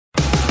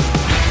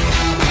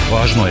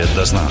Važno je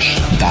da znaš.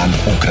 Dan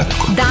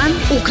ukratko. Dan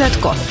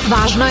ukratko.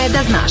 Važno je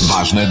da znaš.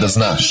 Važno je da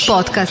znaš.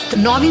 Podcast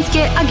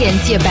novinske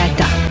agencije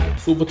Beta.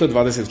 Subota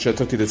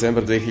 24.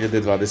 decembar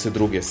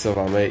 2022. Sa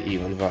vama je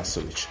Ivan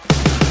Vasović.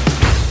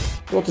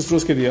 Protest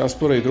ruske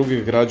dijaspore i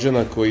drugih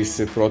građana koji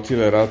se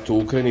protive ratu u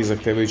Ukrajini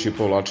zahtevajući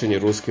povlačenje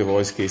ruske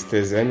vojske iz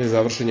te zemlje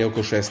završen je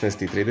oko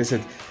 16:30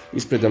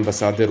 ispred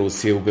ambasade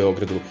Rusije u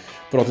Beogradu.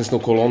 Protestnu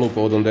kolonu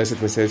povodom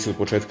 10 meseci od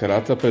početka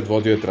rata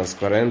predvodio je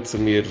transparent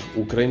Mir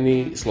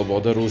Ukrajini,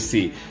 sloboda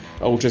Rusiji,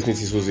 a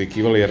učesnici su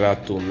uzvikivali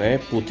ratu ne,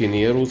 Putin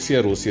nije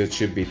Rusija, Rusija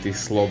će biti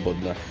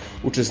slobodna.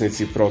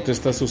 Učesnici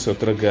protesta su se od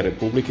Trga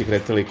Republike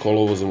kretali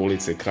kolovozom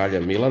ulice Kralja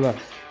Milana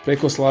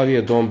preko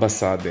Slavije do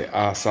ambasade,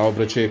 a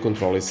saobraćaj je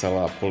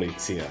kontrolisala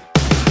policija.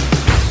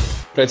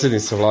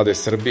 Predsednica vlade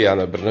Srbije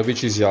Ana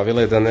Brnabić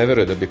izjavila je da ne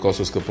veruje da bi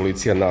kosovska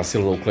policija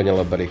nasilno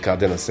uklanjala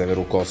barikade na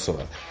severu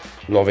Kosova.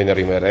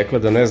 Novinarima je rekla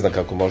da ne zna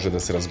kako može da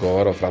se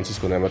razgovara o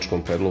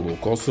francusko-nemačkom predlogu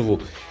u Kosovu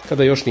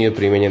kada još nije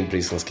primenjen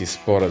briselski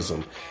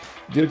sporazum.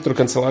 Direktor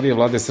Kancelarije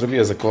vlade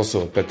Srbije za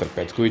Kosovo Petar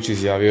Petković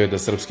izjavio je da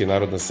srpski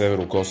narod na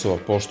severu Kosova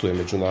poštuje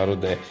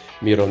međunarodne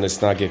mirovne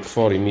snage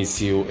KFOR i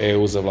misiju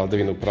EU za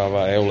vladavinu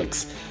prava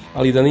EULEX,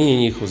 ali da nije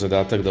njihov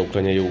zadatak da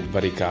uklanjaju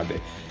barikade.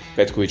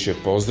 Petković je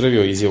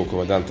pozdravio izjavu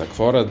komandanta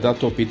KFOR-a da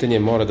to pitanje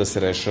mora da se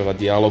rešava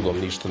dijalogom,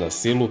 ništa na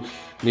silu,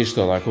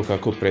 ništa onako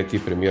kako preti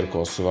premijer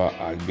Kosova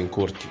Aljbin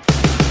Kurti.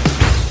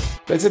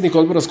 Predsednik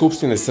odbora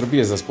Skupštine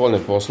Srbije za spoljne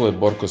poslove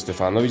Borko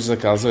Stefanović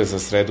zakazao je za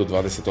sredu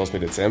 28.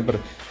 decembar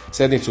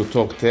sednicu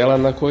tog tela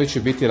na kojoj će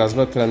biti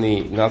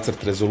razmatrani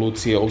nacrt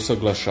rezolucije o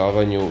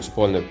usaglašavanju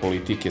spoljne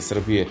politike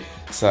Srbije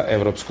sa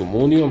Evropskom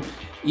unijom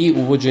i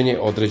uvođenje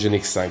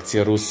određenih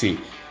sankcija Rusiji.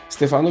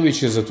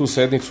 Stefanović je za tu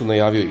sednicu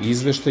najavio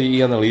izveštaj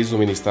i analizu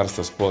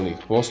Ministarstva spoljnih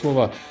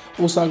poslova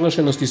o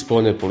usaglašenosti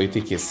spoljne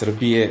politike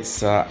Srbije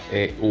sa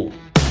EU.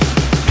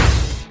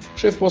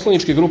 Šef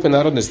poslaničke grupe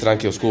Narodne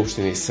stranke u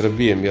Skupštini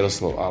Srbije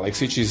Miroslav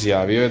Aleksić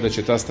izjavio je da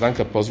će ta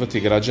stranka pozvati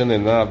građane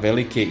na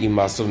velike i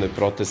masovne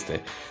proteste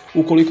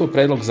ukoliko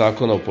predlog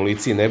zakona o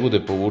policiji ne bude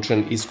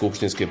povučen iz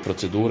skupštinske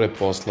procedure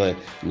posle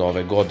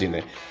nove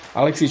godine.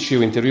 Aleksić je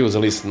u intervjuu za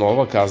list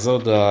Nova kazao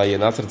da je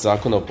nacrt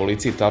zakona o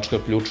policiji tačka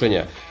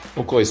ključanja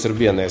o kojoj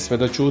Srbija ne sme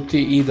da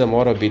ćuti i da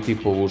mora biti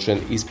povučen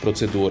iz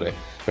procedure,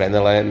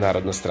 prenela je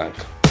Narodna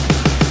stranka.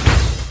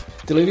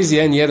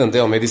 Televizija N1,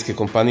 deo medijske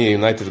kompanije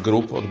United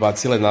Group,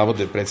 odbacila je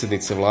navode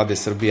predsednice vlade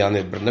Srbije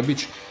Ane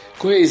Brnabić,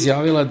 koja je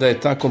izjavila da je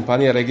ta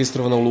kompanija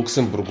registrovana u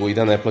Luksemburgu i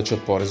da ne plaća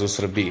porez u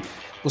Srbiji.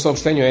 Po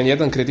saopštenju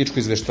N1, kritičko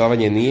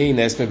izveštavanje nije i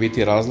ne sme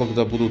biti razlog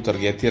da budu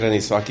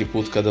targetirani svaki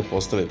put kada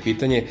postave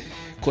pitanje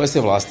koje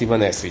se vlastima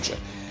ne sviđa.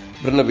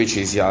 Brnabić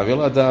je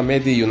izjavila da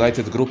mediji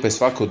United Grupe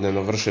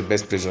svakodnevno vrše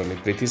besprizorni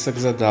pritisak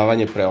za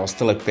davanje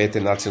preostale 5.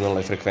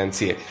 nacionalne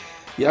frekvencije.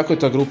 Iako je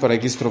ta grupa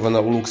registrovana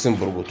u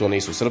Luksemburgu, to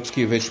nisu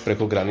srpski, već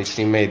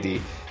prekogranični mediji.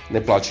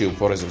 Ne plaćaju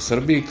porez u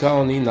Srbiji,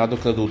 kao ni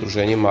nadoknadu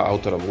udruženjima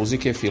autora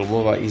muzike,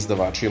 filmova i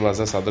izdavačima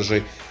za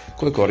sadržaj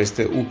koje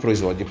koriste u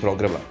proizvodnji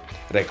programa,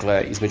 rekla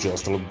je između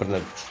ostalog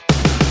Brnabić.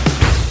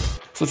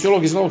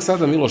 Sociolog iz Novog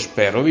Sada Miloš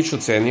Perović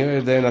ocenio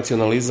je da je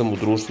nacionalizam u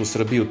društvu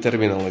Srbije u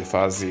terminalnoj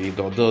fazi i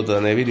dodao da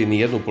ne vidi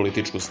nijednu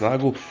političku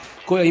snagu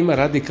koja ima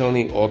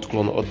radikalni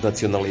otklon od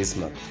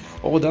nacionalizma.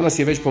 Ovo danas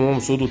je već po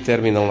mom sudu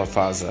terminalna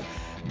faza.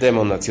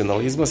 Demon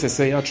nacionalizma se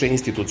sve jače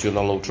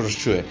institucionalno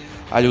učvršćuje,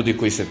 a ljudi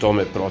koji se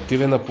tome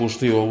protive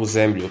napuštaju ovu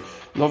zemlju.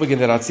 Nove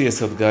generacije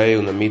se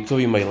odgajaju na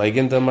mitovima i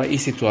legendama i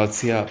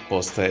situacija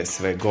postaje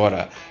sve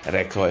gora,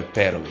 rekao je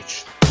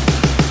Perović.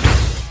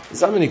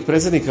 Zamenik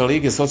predsednika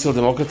Lige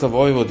socijaldemokrata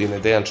Vojvodine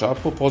Dejan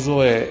Čapo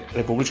pozvao je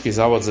Republički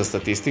zavod za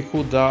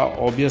statistiku da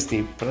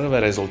objasni prve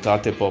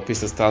rezultate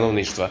popisa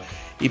stanovništva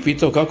i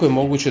pitao kako je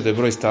moguće da je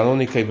broj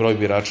stanovnika i broj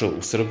birača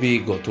u Srbiji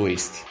gotovo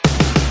isti.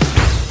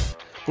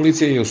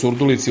 Policija je u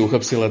Surdulici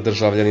uhapsila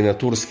državljanina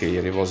Turske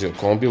jer je vozio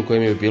kombi u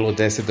kojem je bilo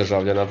 10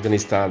 državljana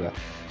Afganistana,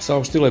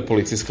 saopštila je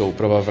policijska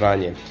uprava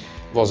Vranje.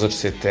 Vozač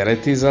se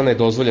tereti za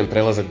nedozvoljen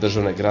prelazak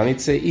državne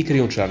granice i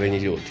krijumčarenje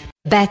ljudi.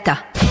 Beta.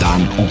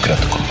 Dan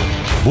ukratko.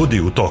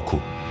 Budi u toku.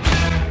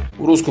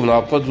 U ruskom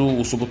napadu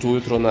u subotu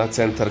ujutro na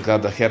centar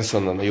grada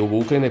Hersona na jugu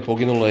Ukrajine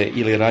poginulo je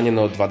ili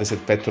ranjeno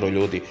 25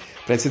 ljudi.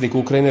 Predsjednik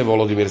Ukrajine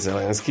Volodimir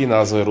Zelenski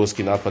nazvao je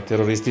ruski napad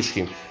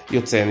terorističkim i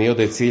ocenio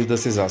da je cilj da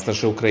se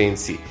zastraše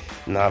Ukrajinci.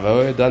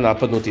 Naveo je da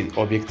napadnuti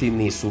objekti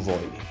nisu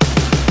vojni.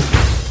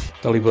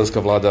 Talibanska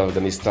vlada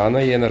Afganistana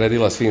je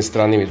naredila svim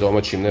stranim i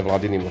domaćim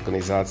nevladinim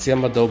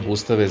organizacijama da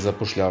obustave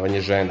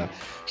zapošljavanje žena,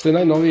 što je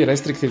najnoviji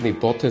restriktivni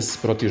potez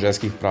protiv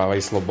ženskih prava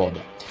i sloboda.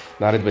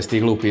 Naredba je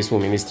stigla u pismu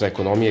ministra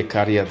ekonomije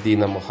Karija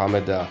Dina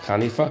Mohameda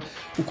Hanifa,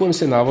 u kojem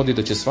se navodi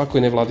da će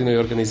svakoj nevladinoj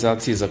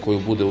organizaciji za koju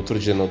bude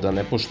utvrđeno da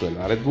ne poštuje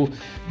naredbu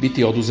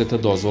biti oduzeta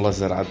dozvola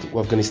za rad u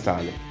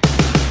Afganistanu.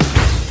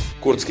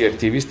 Kurdski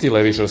aktivisti,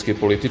 levičarski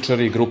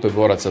političari i grupe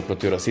boraca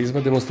protiv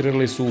rasizma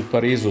demonstrirali su u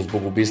Parizu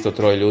zbog ubistva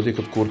 3 ljudi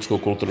kod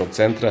Kurdskog kulturnog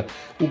centra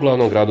u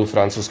glavnom gradu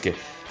Francuske.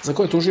 za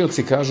koje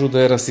tužioci kažu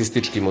da je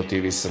rasistički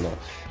motivisano.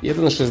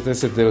 Jedan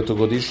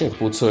 69-godišnjak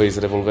pucao je iz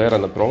revolvera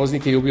na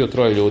prolaznike i ubio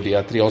 3 ljudi,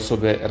 a 3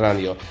 osobe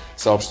ranio,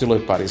 saopštilo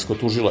je parijsko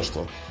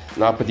tužilaštvo.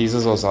 Napad je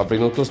izazvao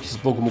zabrinutost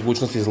zbog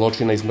mogućnosti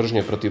zločina iz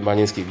mržnje protiv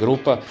manjinskih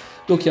grupa,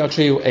 dok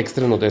jačaju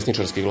ekstremno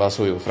desničarski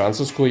glasovi u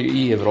Francuskoj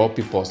i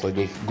Evropi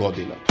poslednjih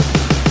godina.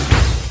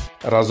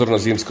 Razorna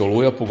zimska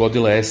oluja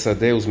pogodila je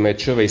SAD uz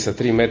mećave i sa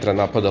 3 metra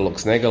napadalog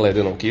snega,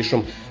 ledenom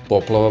kišom,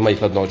 poplavama i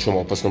hladnoćom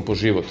opasnom po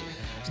život.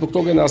 Zbog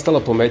toga je nastala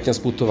pometnja s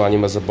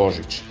putovanjima za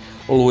Božić.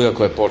 Oluja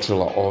koja je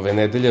počela ove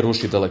nedelje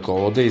ruši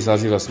dalekovode,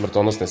 izaziva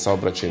smrtonosne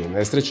saobraćajne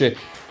nesreće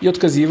i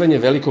otkazivanje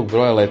velikog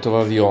broja letova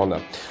aviona.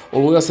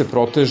 Oluja se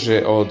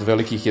proteže od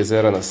velikih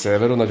jezera na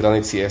severu, na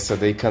granici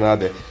SAD i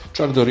Kanade,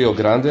 čak do Rio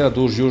Grandea,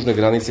 duž južne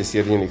granice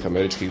Sjedinjenih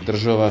Američkih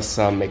Država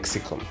sa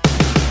Meksikom.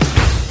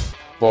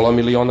 500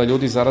 miliona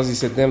ljudi zarazi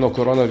se dnevno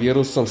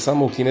koronavirusom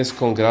samo u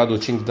kineskom gradu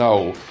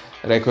Qingdao,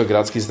 rekao je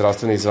gradski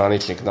zdravstveni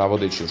zvaničnik,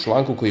 navodeći u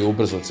članku koji je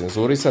ubrzo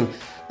cenzurisan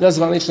da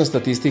zvanična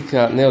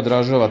statistika ne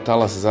odražava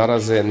talas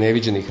zaraze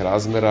neviđenih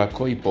razmera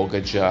koji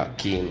pogađa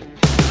Kinu.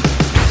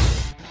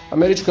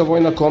 Američka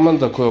vojna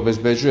komanda koja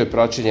obezbeđuje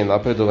praćenje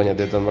napredovanja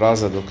Deda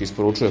Mraza dok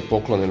isporučuje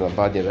poklone na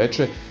Badnje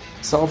veče,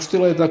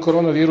 saopštila je da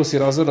koronavirus i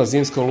razorna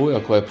zimska oluja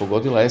koja je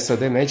pogodila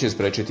SAD neće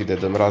sprečiti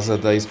Deda Mraza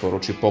da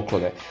isporuči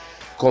poklone.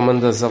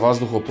 Komanda za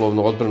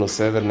vazduhoplovnu odbranu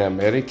Severne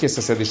Amerike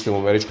sa sedištem u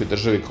američkoj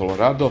državi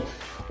Colorado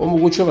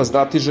omogućava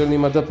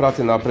znatiželjnima da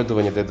prate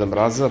napredovanje Deda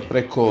Mraza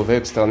preko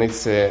web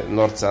stranice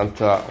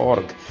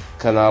northsanta.org,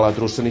 kanala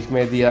društvenih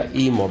medija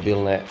i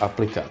mobilne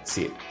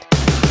aplikacije.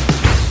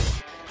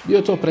 Bio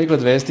je to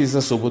pregled vesti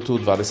za subotu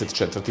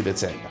 24.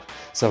 decembar.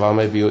 Sa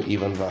vama je bio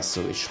Ivan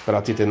Vasović.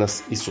 Pratite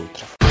nas i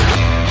sutra.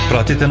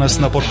 Pratite nas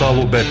na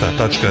portalu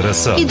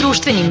beta.rs i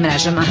društvenim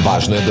mrežama.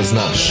 Važno je da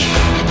znaš.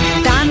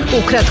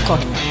 Dan ukratko.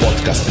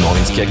 Podcast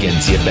novinske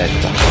agencije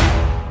Beta.